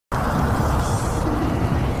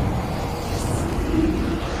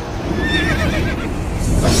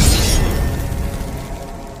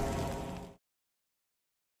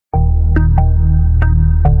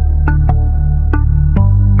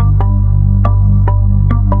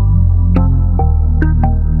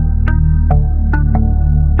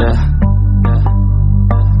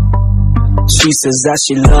She says that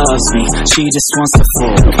she loves me, she just wants to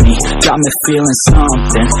fool me. Got me feeling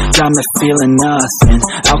something, got me feeling nothing.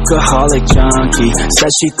 Alcoholic junkie,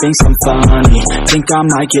 says she thinks I'm funny. Think I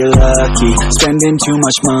might get lucky, spending too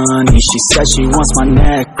much money. She says she wants my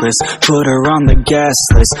necklace, put her on the guest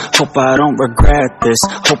list. Hope I don't regret this,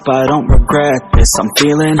 hope I don't regret this. I'm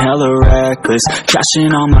feeling hella reckless,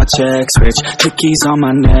 cashing all my checks rich. Tickies on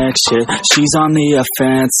my neck, shit, she's on the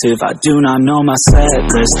offensive. I do not know my set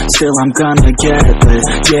list, still I'm gonna get lit.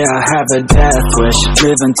 Yeah, I have a death wish,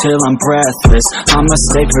 live until I'm breathless. I'ma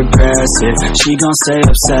stay progressive, she gon' stay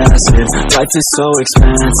obsessive. Life is so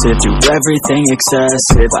expensive, do everything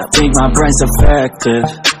excessive. I think my brain's effective,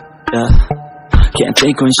 yeah. Can't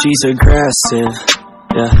think when she's aggressive,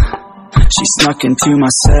 yeah. She snuck into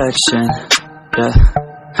my section, yeah.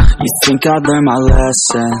 You think I'd learn my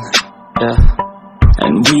lesson, yeah.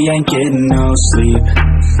 And we ain't getting no sleep.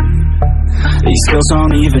 These girls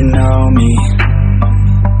don't even know me.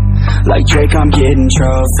 Like Drake, I'm getting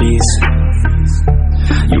trophies.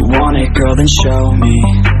 You want it, girl, then show me,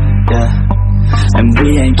 yeah. And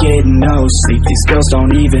we ain't getting no sleep. These girls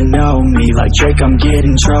don't even know me. Like Drake, I'm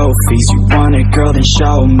getting trophies. You want it, girl, then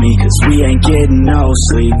show me. Cause we ain't getting no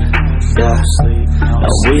sleep, yeah. No,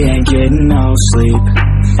 we ain't getting no sleep,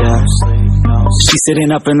 yeah. She's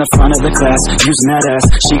sitting up in the front of the class, using that ass,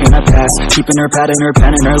 she gonna pass. Keeping her pad and her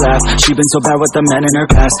pen in her lap. She been so bad with the men in her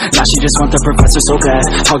past. Now she just want the professor so bad.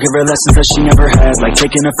 I'll give her lessons that she never had, like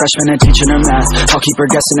taking a freshman and teaching her math. I'll keep her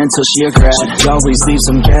guessing until she a grad. She always leaves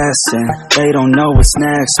them guessing, they don't know what's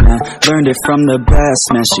next, man. Learned it from the best,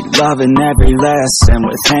 man. She loving every lesson,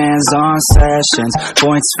 with hands-on sessions,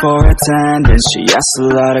 points for attendance. She asks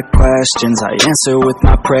a lot of questions, I answer with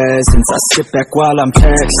my presence. I sit back while I'm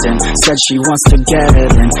texting. Said she wants to get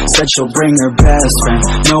it in, said she'll bring her best friend.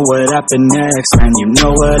 Know what happened next, man. You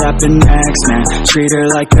know what happened next, man. Treat her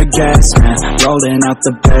like a guest, man. Rolling out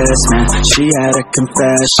the best, man. She had a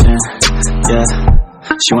confession, yeah.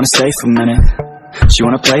 She wanna stay for a minute, she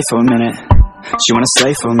wanna play for a minute, she wanna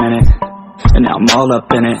slay for a minute. And now I'm all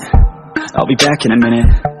up in it. I'll be back in a minute,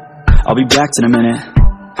 I'll be back in a minute.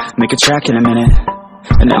 Make a track in a minute.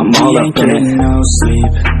 And now I'm all up in it. No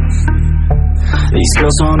sleep. These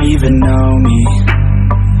girls don't even know me.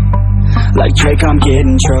 Like Drake, I'm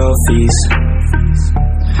getting trophies.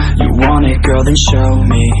 You want it, girl, then show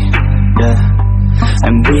me, yeah.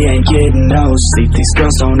 And we ain't getting no sleep. These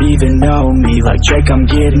girls don't even know me. Like Drake, I'm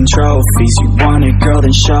getting trophies. You want it, girl,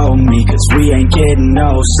 then show me. Cause we ain't getting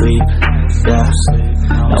no sleep, yeah.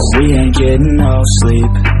 No, we ain't getting no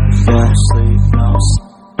sleep, yeah.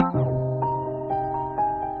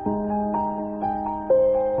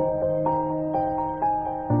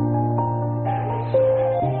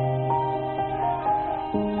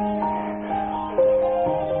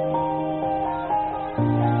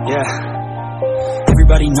 Yeah.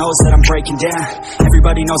 Everybody knows that I'm breaking down.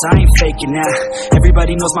 Everybody knows I ain't faking now.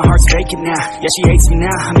 Everybody knows my heart's faking now. Yeah, she hates me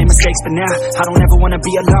now, I made mistakes, but now I don't ever wanna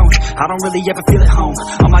be alone. I don't really ever feel at home,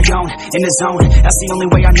 on my own, in the zone. That's the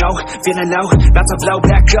only way I know, feeling low, about to blow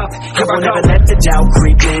back up. Here I never let the doubt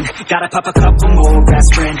creep in. Gotta pop a couple more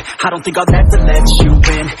aspirin. I don't think I'll ever let you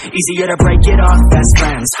in. Easier to break it off best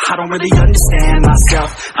friends. I don't really understand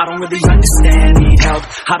myself, I don't really understand, need help.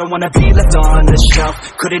 I don't wanna be left on the shelf.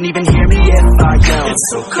 Couldn't even hear me if I yelled. It's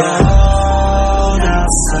so cold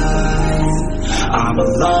outside, I'm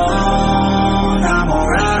alone, I'm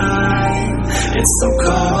alright. It's so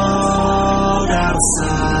cold